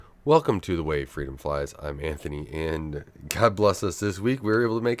Welcome to The Way Freedom Flies. I'm Anthony, and God bless us this week. We were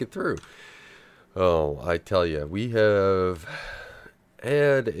able to make it through. Oh, I tell you, we have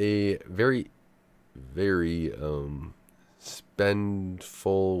had a very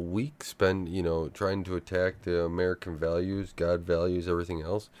spendful week. Trying to attack the American values, God values, everything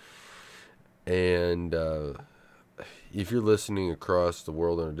else. And if you're listening across the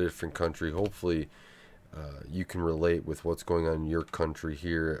world in a different country, hopefully you can relate with what's going on in your country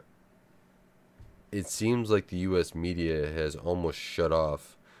here. It seems like the U.S. media has almost shut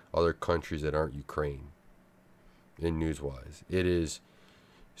off other countries that aren't Ukraine in news-wise. It is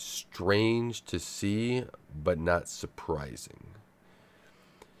strange to see, but not surprising.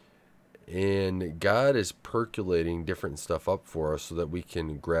 And God is percolating different stuff up for us so that we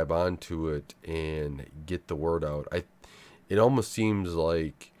can grab onto it and get the word out. It almost seems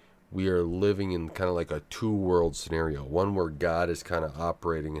like we are living in kind of like a two-world scenario. One where God is kind of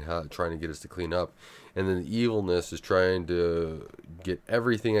operating and trying to get us to clean up. And then the evilness is trying to get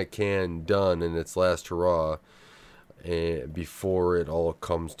everything it can done in its last hurrah before it all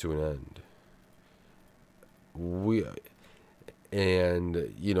comes to an end.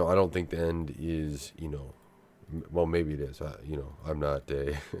 I don't think the end is, well, maybe it is. I'm not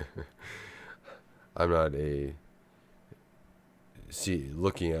a, I'm not a,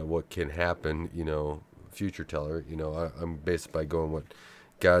 looking at what can happen, future teller. I'm based by going what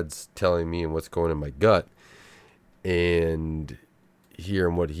God's telling me and what's going in my gut, and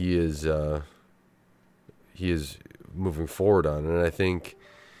hearing what He is moving forward on. And I think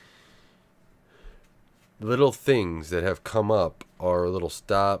little things that have come up are little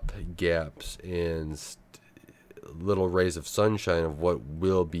stop gaps and little rays of sunshine of what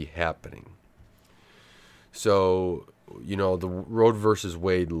will be happening. So, the Roe versus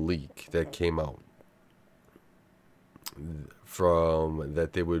Wade leak that came out from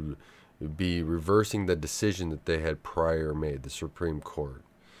that they would be reversing the decision that they had prior made, the Supreme Court.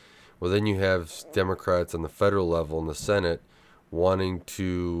 Well, then you have Democrats on the federal level in the Senate wanting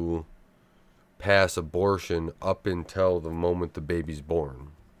to pass abortion up until the moment the baby's born.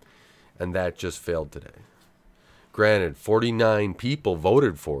 And that just failed today. Granted, 49 people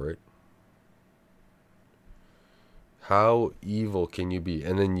voted for it. How evil can you be?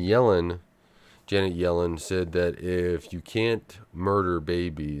 And then Janet Yellen said that if you can't murder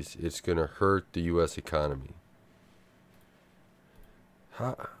babies, it's going to hurt the U.S. economy.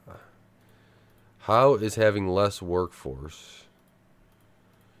 How is having less workforce,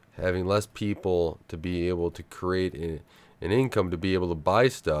 having less people to be able to create an income to be able to buy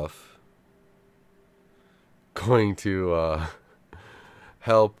stuff, going to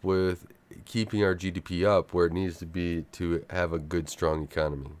help with keeping our GDP up where it needs to be to have a good, strong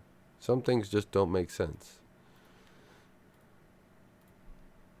economy? Some things just don't make sense.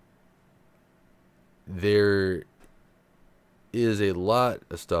 There is a lot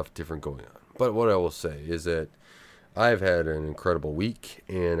of stuff different going on. But what I will say is that I've had an incredible week,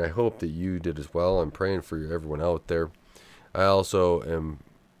 and I hope that you did as well. I'm praying for everyone out there. I also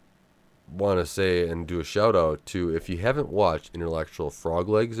want to say and do a shout out to, if you haven't watched Intellectual Frog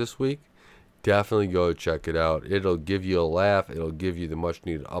Legs this week, definitely go check it out. It'll give you a laugh. It'll give you the much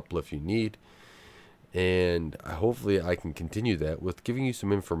needed uplift you need. And hopefully I can continue that with giving you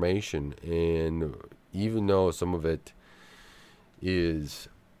some information. And even though some of it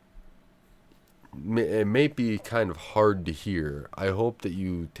may be kind of hard to hear, I hope that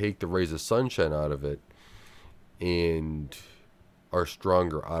you take the rays of sunshine out of it and are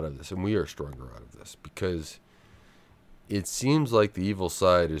stronger out of this. And we are stronger out of this, because it seems like the evil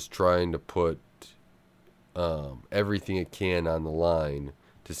side is trying to put everything it can on the line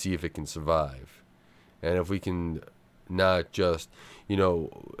to see if it can survive. And if we can not just,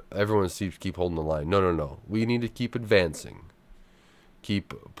 everyone seems to keep holding the line. No. We need to keep advancing.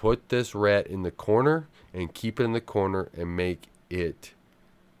 Put this rat in the corner and keep it in the corner and make it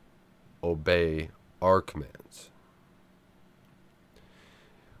obey our commands.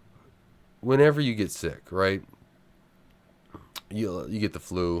 Whenever you get sick, right? You get the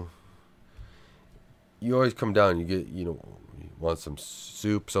flu. You always come down. You get, you want some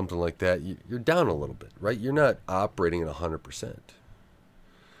soup, something like that. You're down a little bit, right? You're not operating at 100%.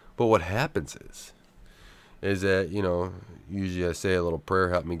 But what happens is that, usually I say a little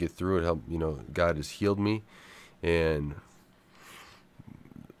prayer, help me get through it. God has healed me. And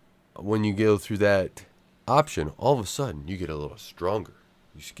when you go through that option, all of a sudden you get a little stronger.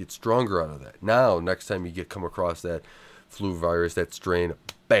 You should get stronger out of that. Now, next time you come across that flu virus, that strain,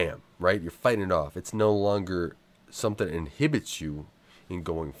 bam, right? You're fighting it off. It's no longer something that inhibits you in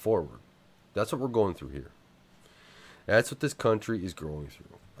going forward. That's what we're going through here. That's what this country is going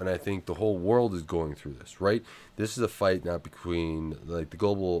through. and I think the whole world is going through this, right? This is a fight not between like the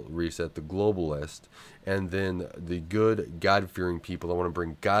global reset, the globalist, and then the good God-fearing people that want to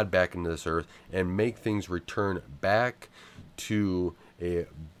bring God back into this earth and make things return back to a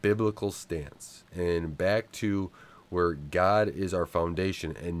biblical stance and back to where God is our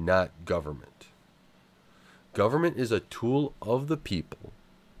foundation and not government. Government is a tool of the people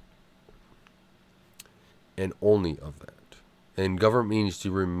and only of that. And government means to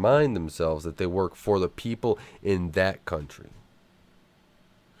remind themselves that they work for the people in that country.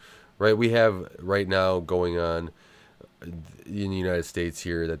 Right? We have right now going on in the United States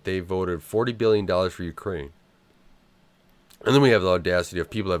here that they voted $40 billion for Ukraine. And then we have the audacity of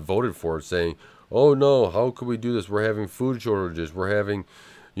people that voted for it saying, oh no, how could we do this? We're having food shortages. We're having,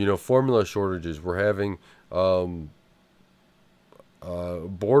 formula shortages. We're having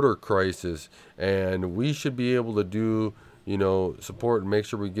border crisis. And we should be able to do, support and make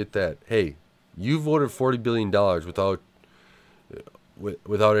sure we get that. Hey, you voted $40 billion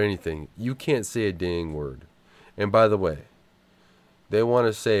without anything. You can't say a dang word. And by the way, they want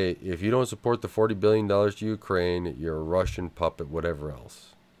to say, if you don't support the $40 billion to Ukraine, you're a Russian puppet, whatever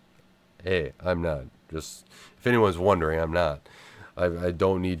else. Hey, I'm not. Just, if anyone's wondering, I'm not. I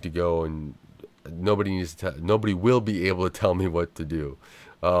don't need to go, and nobody will be able to tell me what to do.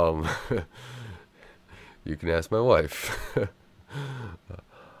 You can ask my wife.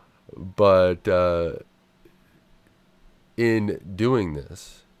 But in doing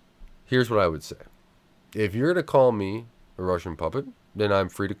this, here's what I would say. If you're going to call me a Russian puppet, then I'm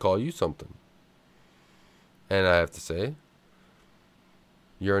free to call you something. And I have to say,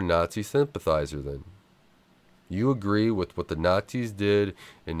 you're a Nazi sympathizer then. You agree with what the Nazis did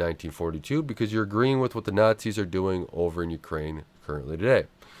in 1942 because you're agreeing with what the Nazis are doing over in Ukraine currently today.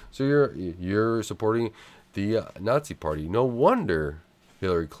 So you're supporting the Nazi party. No wonder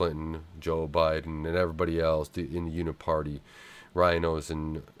Hillary Clinton, Joe Biden, and everybody else in the Uniparty, rhinos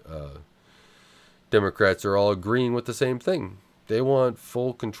and Democrats are all agreeing with the same thing. They want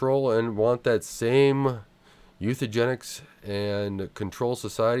full control and want that same eugenics and control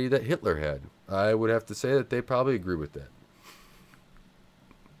society that Hitler had. I would have to say that they probably agree with that.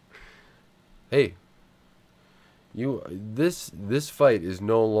 Hey, this fight is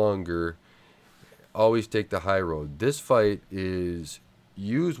no longer always take the high road. This fight is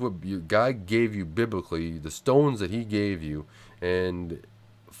use what your God gave you biblically, the stones that he gave you, and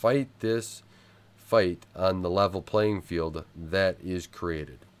fight this fight on the level playing field that is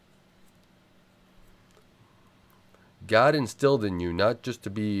created. God instilled in you not just to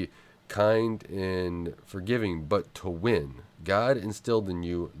be kind and forgiving, but to win. God instilled in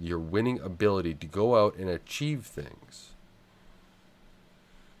you your winning ability to go out and achieve things.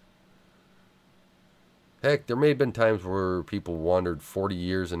 Heck, there may have been times where people wandered 40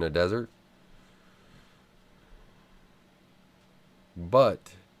 years in a desert.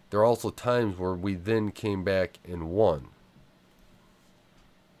 But there are also times where we then came back and won.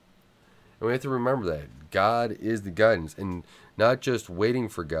 And we have to remember that. God is the guidance. And not just waiting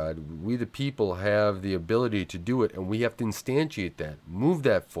for God. We the people have the ability to do it. And we have to instantiate that. Move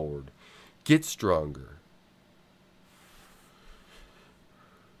that forward. Get stronger.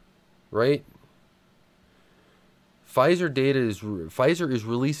 Right? Pfizer is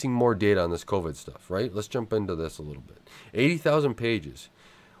releasing more data on this COVID stuff, right? Let's jump into this a little bit. 80,000 pages,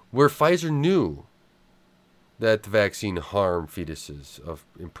 where Pfizer knew that the vaccine harmed fetuses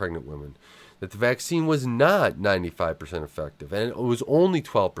in pregnant women, that the vaccine was not 95% effective, and it was only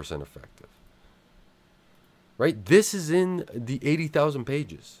 12% effective, right? This is in the 80,000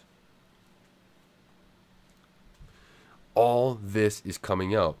 pages. All this is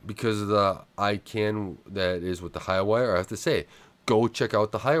coming out because of the ICANN that is with the Highwire. I have to say, go check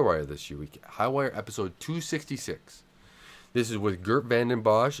out the Highwire this week. Highwire episode 266. This is with Gert Vanden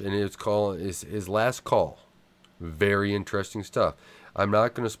Bosch, and it's called his last call. Very interesting stuff. I'm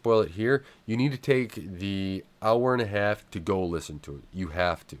not going to spoil it here. You need to take the hour and a half to go listen to it. You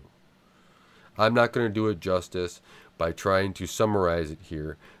have to. I'm not going to do it justice by trying to summarize it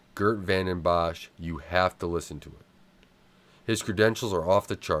here. Gert Vanden Bosch, you have to listen to it. His credentials are off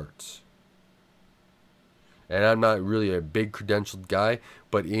the charts. And I'm not really a big credentialed guy,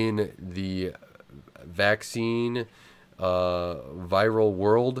 but in the vaccine viral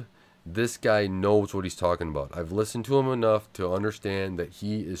world, this guy knows what he's talking about. I've listened to him enough to understand that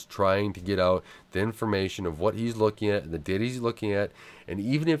he is trying to get out the information of what he's looking at and the data he's looking at. And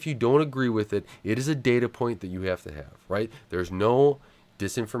even if you don't agree with it, it is a data point that you have to have, right? There's no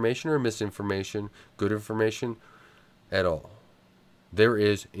disinformation or misinformation, good information at all. There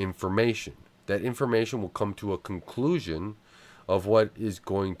is information. That information will come to a conclusion of what is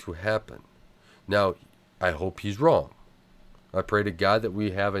going to happen. Now, I hope he's wrong. I pray to God that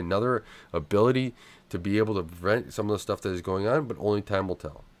we have another ability to be able to prevent some of the stuff that is going on, but only time will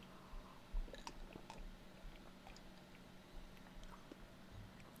tell.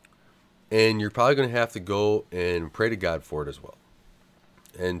 And you're probably going to have to go and pray to God for it as well,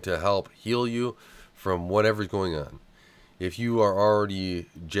 and to help heal you from whatever's going on. If you are already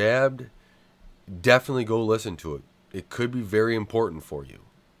jabbed, definitely go listen to it. It could be very important for you.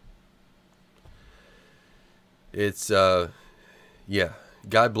 It's, yeah.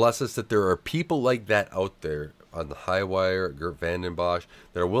 God bless us that there are people like that out there on the high wire, Gert Vanden Bosch,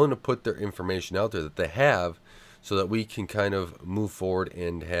 that are willing to put their information out there that they have, so that we can kind of move forward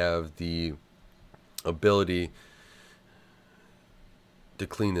and have the ability to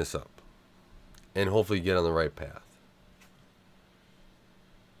clean this up and hopefully get on the right path.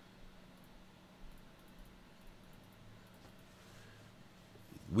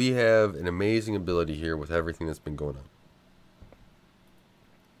 We have an amazing ability here with everything that's been going on.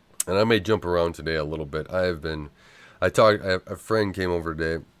 And I may jump around today a little bit. A friend came over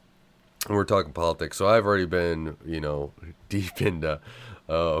today, and we're talking politics. So I've already been, deep into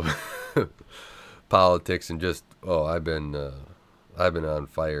politics, and just, I've been on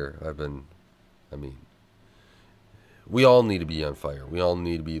fire. We all need to be on fire. We all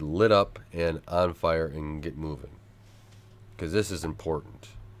need to be lit up and on fire and get moving, because this is important.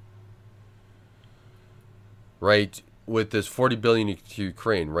 Right? With this $40 billion to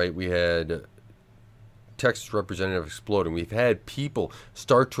Ukraine, right? We had Texas representative exploding. We've had people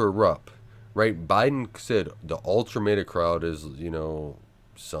start to erupt, right? Biden said the ultra-meta crowd is,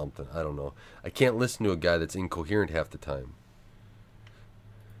 something. I don't know. I can't listen to a guy that's incoherent half the time.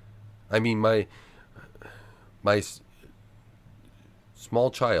 I mean, my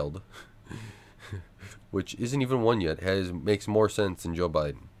small child, which isn't even one yet, makes more sense than Joe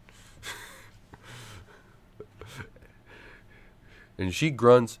Biden. And she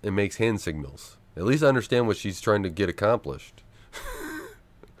grunts and makes hand signals. At least I understand what she's trying to get accomplished.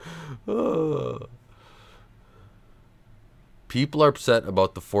 People are upset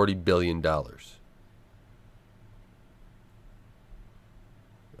about the $40 billion.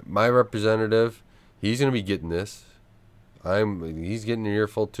 My representative, he's going to be getting this. He's getting an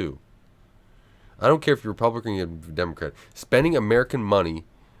earful too. I don't care if you're Republican or Democrat. Spending American money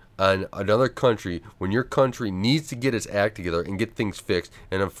on another country when your country needs to get its act together and get things fixed,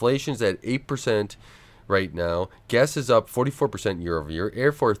 and inflation's at 8% right now. Gas is up 44% year over year.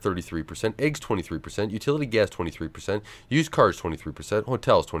 Air fare 33%. Eggs 23%. Utility gas 23%. Used cars 23%.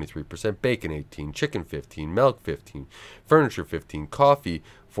 Hotels 23%. Bacon 18%. Chicken 15%. Milk 15%. Furniture 15%. Coffee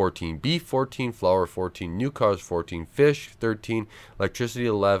 14%. Beef 14%. Flour 14%. New cars 14%. Fish 13%. Electricity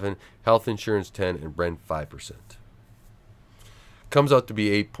 11%. Health insurance 10%. And rent 5%. Comes out to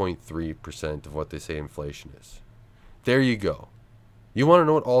be 8.3% of what they say inflation is. There you go. You want to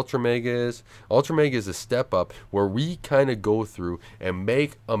know what Ultra MAGA is? Ultra MAGA is a step up where we kind of go through and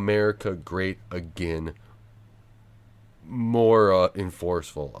make America great again, more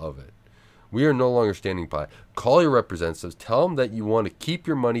enforceful of it. We are no longer standing by. Call your representatives. Tell them that you want to keep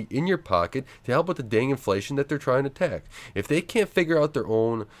your money in your pocket to help with the dang inflation that they're trying to tackle. If they can't figure out their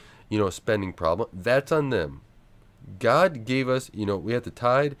own, spending problem, that's on them. God gave us, we have to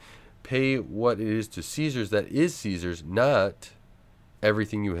tithe, pay what it is to Caesar's that is Caesar's, not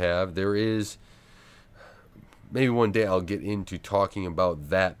everything you have. There is, maybe one day I'll get into talking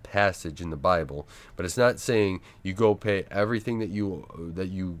about that passage in the Bible, but it's not saying you go pay everything that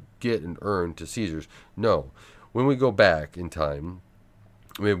you get and earn to Caesar's. No. When we go back in time,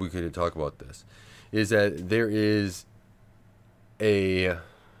 maybe we could talk about this, is that there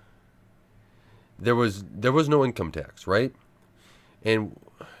was no income tax, right? And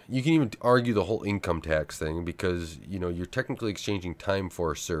you can even argue the whole income tax thing because, you're technically exchanging time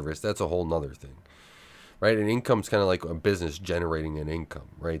for a service. That's a whole nother thing, right? And income's kind of like a business generating an income,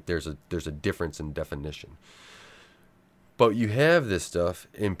 right? There's a difference in definition. But you have this stuff,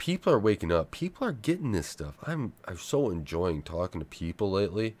 and people are waking up. People are getting this stuff. I'm so enjoying talking to people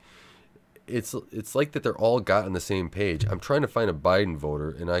lately. It's like that they're all got on the same page. I'm trying to find a Biden voter,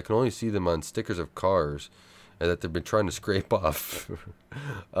 and I can only see them on stickers of cars that they've been trying to scrape off.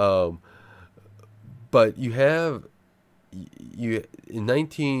 But you have in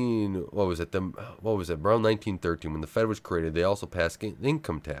around 1913 when the Fed was created, they also passed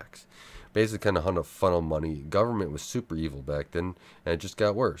income tax, basically kind of how to funnel money. Government was super evil back then, and it just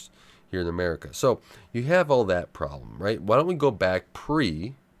got worse here in America. So you have all that problem, right? Why don't we go back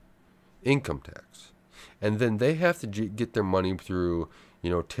pre-income tax, and then they have to get their money through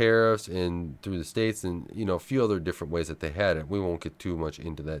tariffs and through the states and, a few other different ways that they had it. We won't get too much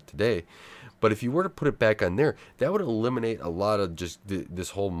into that today. But if you were to put it back on there, that would eliminate a lot of just this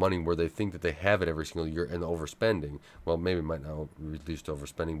whole money where they think that they have it every single year and the overspending. Well, maybe it might not reduce to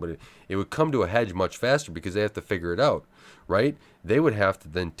overspending, but it would come to a hedge much faster because they have to figure it out, right? They would have to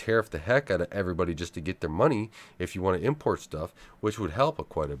then tariff the heck out of everybody just to get their money if you want to import stuff, which would help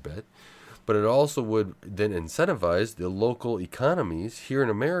quite a bit. But it also would then incentivize the local economies here in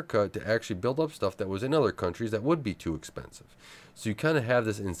America to actually build up stuff that was in other countries that would be too expensive. So you kind of have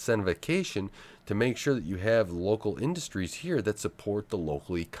this incentivization to make sure that you have local industries here that support the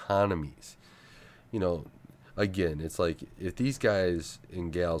local economies. Again, it's like if these guys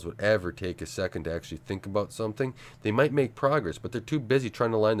and gals would ever take a second to actually think about something, they might make progress, but they're too busy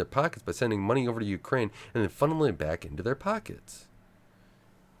trying to line their pockets by sending money over to Ukraine and then funneling it back into their pockets.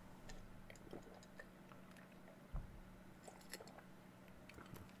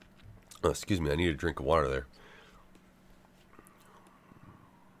 Oh, excuse me, I need a drink of water there.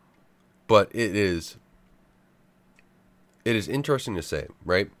 But it is interesting to say,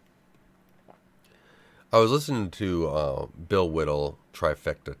 right? I was listening to Bill Whittle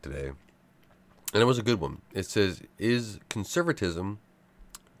Trifecta today, and it was a good one. It says, is conservatism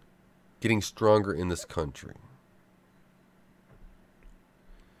getting stronger in this country?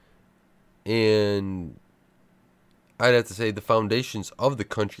 And I'd have to say the foundations of the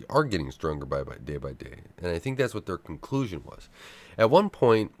country are getting stronger by day by day. And I think that's what their conclusion was. At one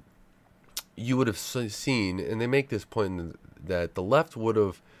point, you would have seen, and they make this point, that the left would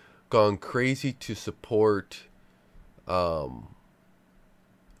have gone crazy to support Roe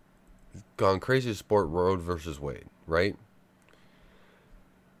versus Wade, right?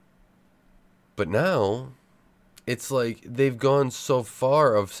 But now it's like they've gone so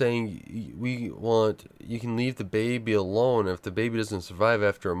far of saying you can leave the baby alone. If the baby doesn't survive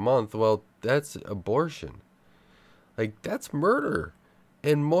after a month, well, that's abortion. Like, that's murder.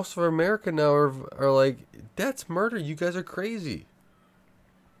 And most of America now are like, that's murder. You guys are crazy.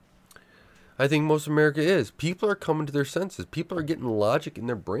 I think most of America is. People are coming to their senses. People are getting logic in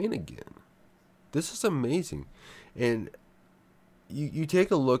their brain again. This is amazing. And you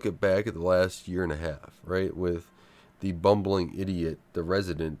take a look back at the last year and a half, right, with the bumbling idiot, the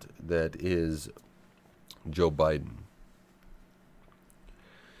resident that is Joe Biden.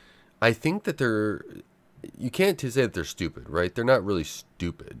 I think that you can't say that they're stupid, right? They're not really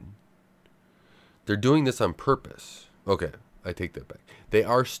stupid. They're doing this on purpose. Okay, I take that back. They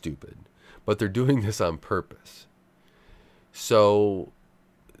are stupid, but they're doing this on purpose. So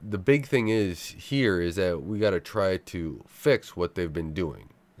the big thing is that we got to try to fix what they've been doing,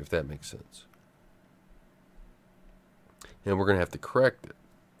 if that makes sense. And we're going to have to correct it.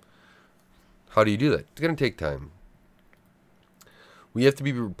 How do you do that? It's going to take time. We have to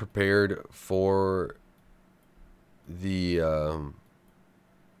be prepared for the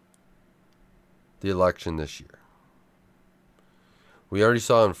election this year. We already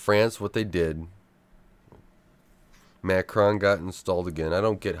saw in France what they did. Macron got installed again. I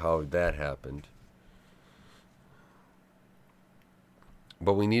don't get how that happened.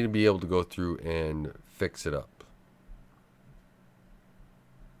 But we need to be able to go through and fix it up.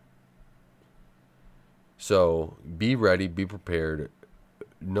 So be ready, be prepared.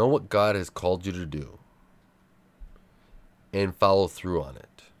 Know what God has called you to do. And follow through on it.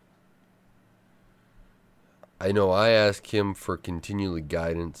 I know I ask him for continually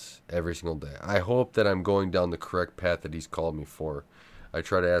guidance every single day. I hope that I'm going down the correct path that he's called me for. I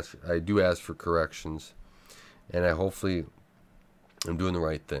do ask for corrections. And hopefully I'm doing the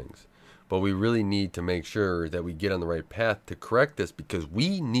right things. But we really need to make sure that we get on the right path to correct this, because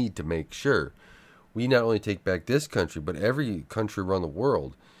we need to make sure we not only take back this country, but every country around the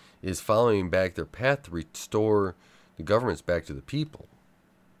world is following back their path to restore the governments back to the people.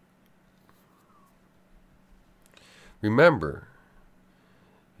 Remember,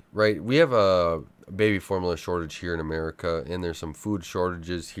 right, we have a baby formula shortage here in America, and there's some food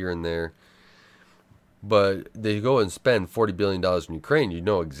shortages here and there. But they go and spend $40 billion in Ukraine, you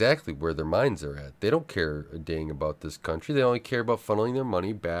know exactly where their minds are at. They don't care a dang about this country. They only care about funneling their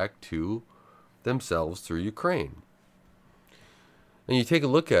money back to themselves through Ukraine. And you take a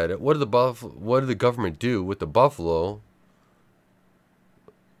look at it. What did the government do with the buffalo?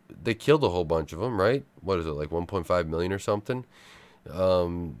 They killed a whole bunch of them, right? What is it, like 1.5 million or something?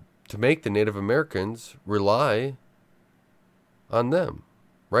 To make the Native Americans rely on them,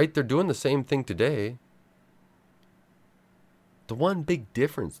 right? They're doing the same thing today. The one big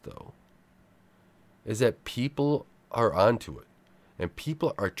difference, though, is that people are onto it. And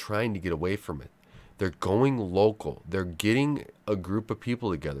people are trying to get away from it. They're going local. They're getting a group of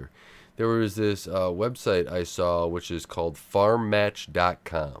people together. There was this website I saw, which is called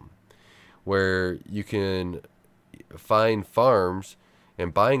farmmatch.com, where you can find farms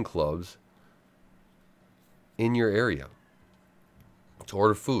and buying clubs in your area to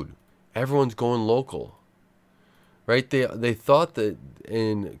order food. Everyone's going local, right? They thought that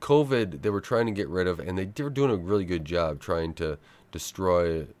in COVID they were trying to get rid of, and they were doing a really good job trying to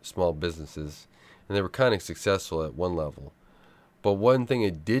destroy small businesses, and they were kind of successful at one level. But one thing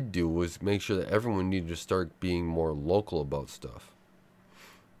it did do was make sure that everyone needed to start being more local about stuff.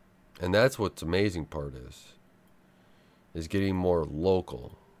 And that's what's amazing part is getting more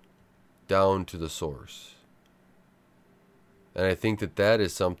local, down to the source. And I think that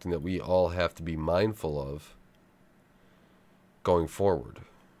is something that we all have to be mindful of going forward.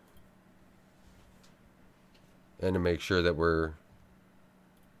 And to make sure that we're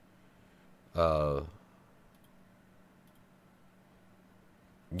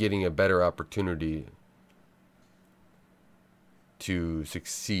getting a better opportunity to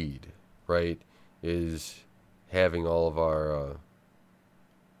succeed, right? Is having all our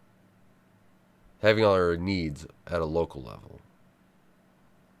needs at a local level.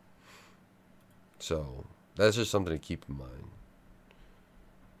 So that's just something to keep in mind.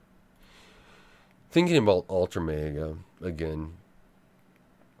 Thinking about Ultra Mega again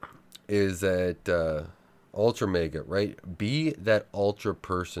is that Ultra Mega, right? Be that ultra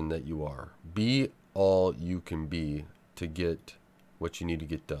person that you are. Be all you can be to get what you need to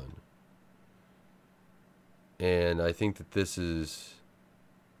get done. And I think that this is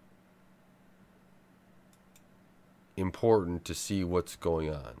important to see what's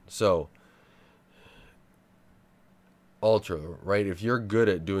going on. So, ultra, right? If you're good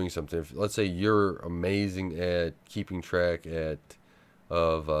at doing something, if, let's say you're amazing at keeping track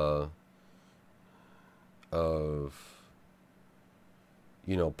of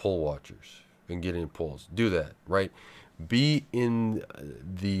pull watchers and getting pulls, do that, right? Be in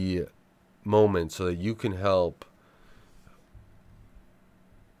the moment so that you can help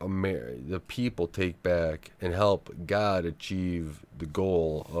the people take back and help God achieve the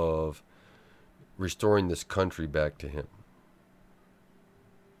goal of restoring this country back to Him.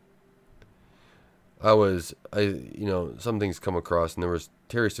 Some things come across, and there was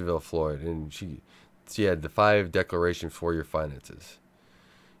Terry Seville Floyd, and she had the 5 declarations for your finances.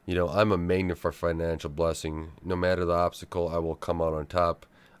 I'm a magnet for financial blessing. No matter the obstacle, I will come out on top.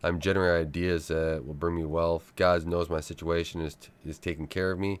 I'm generating ideas that will bring me wealth. God knows my situation is taking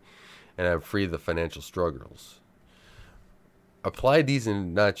care of me, and I'm free of the financial struggles. Apply these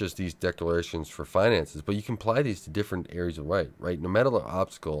in not just these declarations for finances, but you can apply these to different areas of life, right? No matter the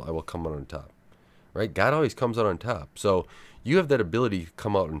obstacle, I will come out on top, right? God always comes out on top. So you have that ability to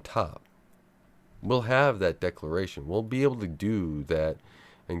come out on top. We'll have that declaration. We'll be able to do that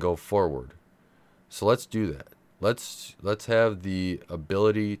and go forward. So let's do that. Let's have the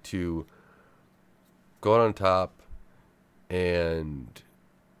ability to go out on top and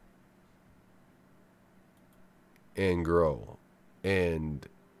grow and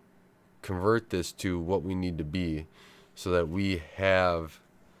convert this to what we need to be so that we have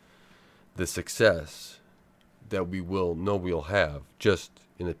the success that we will know we'll have just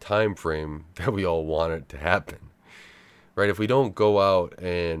in the time frame that we all want it to happen. Right? If we don't go out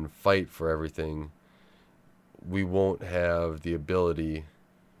and fight for everything, we won't have the ability.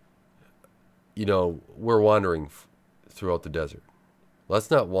 We're wandering throughout the desert. Let's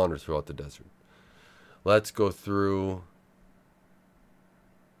not wander throughout the desert. Let's go through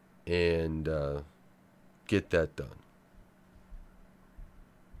and get that done.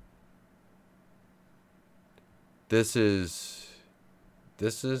 This is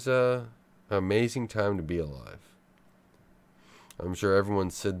an amazing time to be alive. I'm sure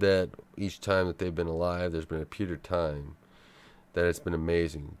everyone said that each time that they've been alive. There's been a period of time that it's been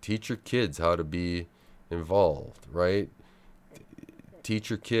amazing. Teach your kids how to be involved, right?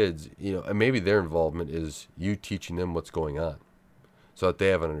 Teach your kids, and maybe their involvement is you teaching them what's going on so that they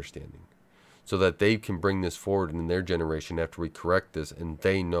have an understanding, so that they can bring this forward in their generation after we correct this, and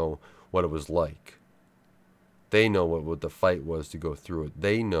they know what it was like. They know what the fight was to go through it.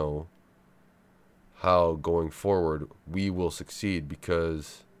 They know how going forward we will succeed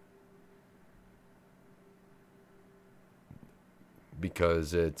because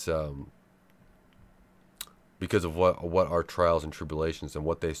it's because of what our trials and tribulations and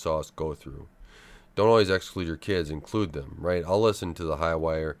what they saw us go through. Don't always exclude your kids, include them, right? I'll listen to the high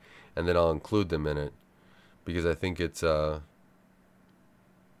wire and then I'll include them in it because I think it's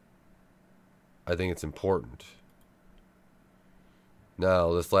important.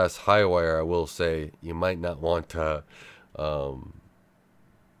 Now, this last high wire, I will say, you might not want to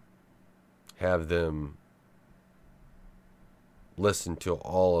have them listen to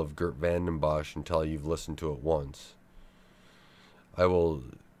all of Gert Vandenbosch until you've listened to it once. I will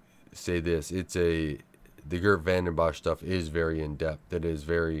say this: the Gert Vandenbosch stuff is very in depth. It is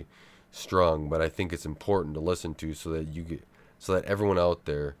very strong, but I think it's important to listen to so that everyone out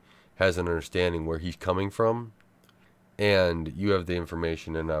there has an understanding where he's coming from, and you have the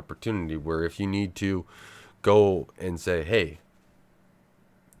information and opportunity where if you need to go and say, hey,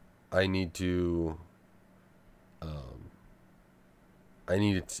 I need to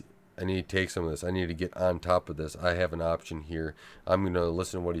take some of this. I need to get on top of this. I have an option here. I'm going to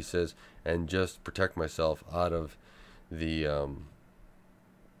listen to what he says and just protect myself out of the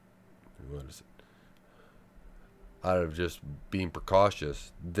out of just being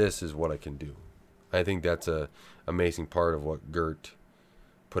precautious. This is what I can do. I think that's a amazing part of what Gert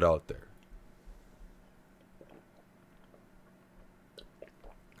put out there.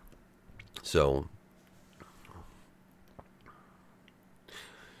 So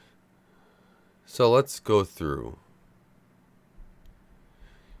let's go through.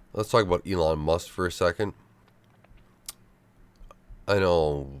 Let's talk about Elon Musk for a second. I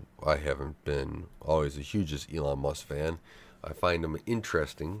know I haven't been always the hugest Elon Musk fan. I find him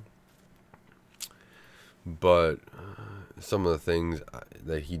interesting, but some of the things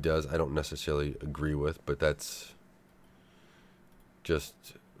that he does I don't necessarily agree with, but that's just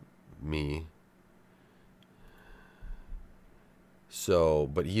me. So,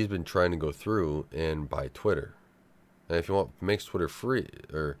 but he's been trying to go through and buy Twitter. And if you want, makes Twitter a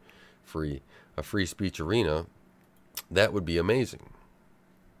free speech arena, that would be amazing.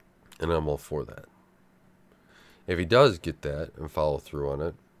 And I'm all for that. If he does get that and follow through on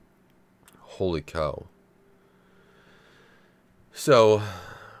it, holy cow. So,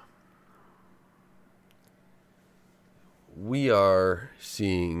 we are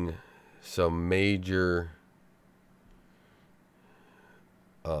seeing some major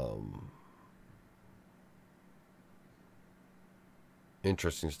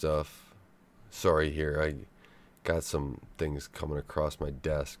interesting stuff. Sorry here, I got some things coming across my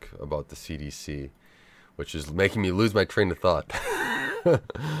desk about the CDC, which is making me lose my train of thought.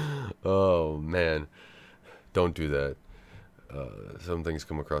 Oh man, don't do that. Some things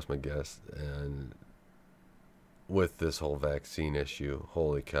come across my desk, and with this whole vaccine issue,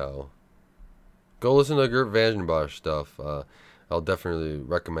 holy cow. Go listen to Gert Vandenbosch stuff. I'll definitely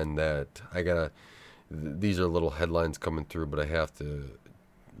recommend that. These are little headlines coming through, but I have to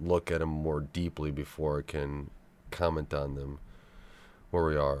look at them more deeply before I can comment on them where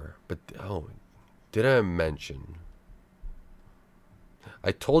we are. But, did I mention?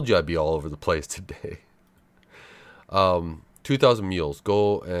 I told you I'd be all over the place today. 2,000 Mules.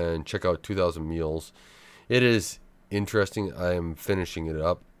 Go and check out 2,000 Mules. It is interesting. I am finishing it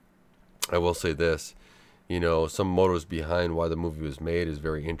up. I will say this. Some motives behind why the movie was made is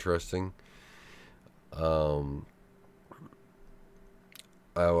very interesting. I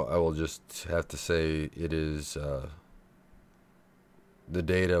will just have to say it is the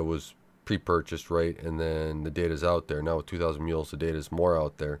data was pre-purchased, right? And then the data's out there. Now with 2,000 Mules, the data is more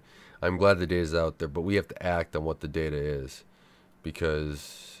out there. I'm glad the data's out there, but we have to act on what the data is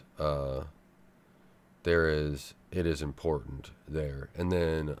because it is important there. And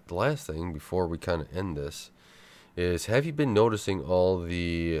then the last thing before we kind of end this is, have you been noticing all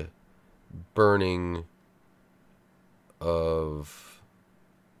the burning of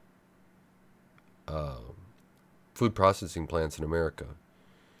food processing plants in America?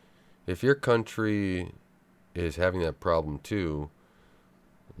 If your country is having that problem too,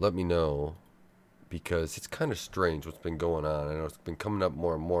 let me know, because it's kind of strange what's been going on. I know it's been coming up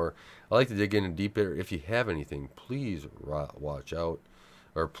more and more. I like to dig in deeper. If you have anything, please watch out.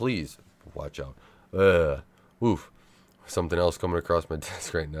 Or please watch out. Oof. Something else coming across my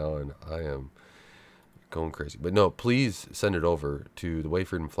desk right now, and I am going crazy. But no, please send it over to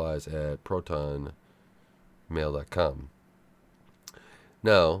thewayfreedomflies@protonmail.com.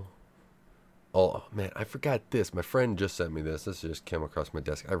 Now, oh man, I forgot this. My friend just sent me this. This just came across my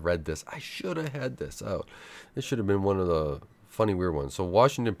desk. I read this. I should have had this out. This should have been one of the funny, weird ones. So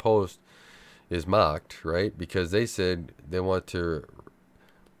Washington Post is mocked, right? Because they said they're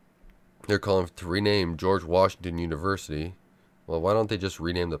calling to rename George Washington University. Well, why don't they just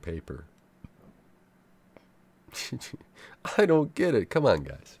rename the paper? I don't get it. Come on,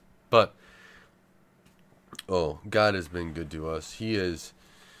 guys. But, God has been good to us. He is.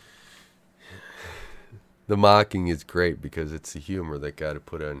 The mocking is great because it's the humor that God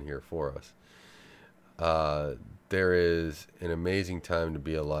put in here for us. There is an amazing time to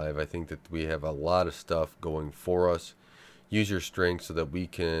be alive. I think that we have a lot of stuff going for us. Use your strength so that we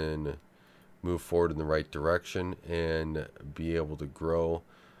can move forward in the right direction and be able to grow.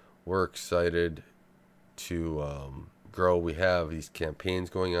 We're excited to grow. We have these campaigns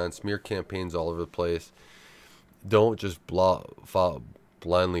going on, smear campaigns all over the place. Don't just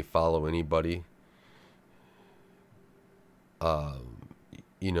blindly follow anybody.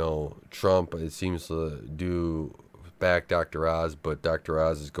 Trump, it seems to do back Dr. Oz, but Dr.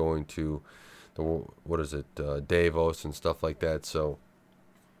 Oz is going to Davos and stuff like that. So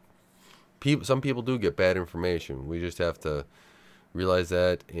some people do get bad information. We just have to realize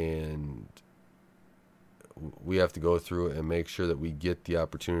that, and we have to go through it and make sure that we get the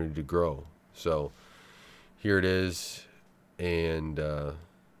opportunity to grow. So here it is, and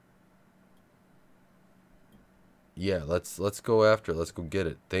let's go after it. Let's go get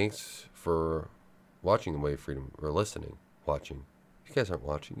it. Thanks for watching The Way of Freedom, or listening, watching. You guys aren't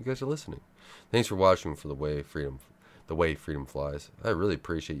watching. You guys are listening. Thanks for watching for The Way Freedom Flies. I really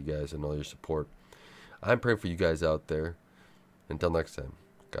appreciate you guys and all your support. I'm praying for you guys out there. Until next time,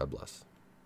 God bless.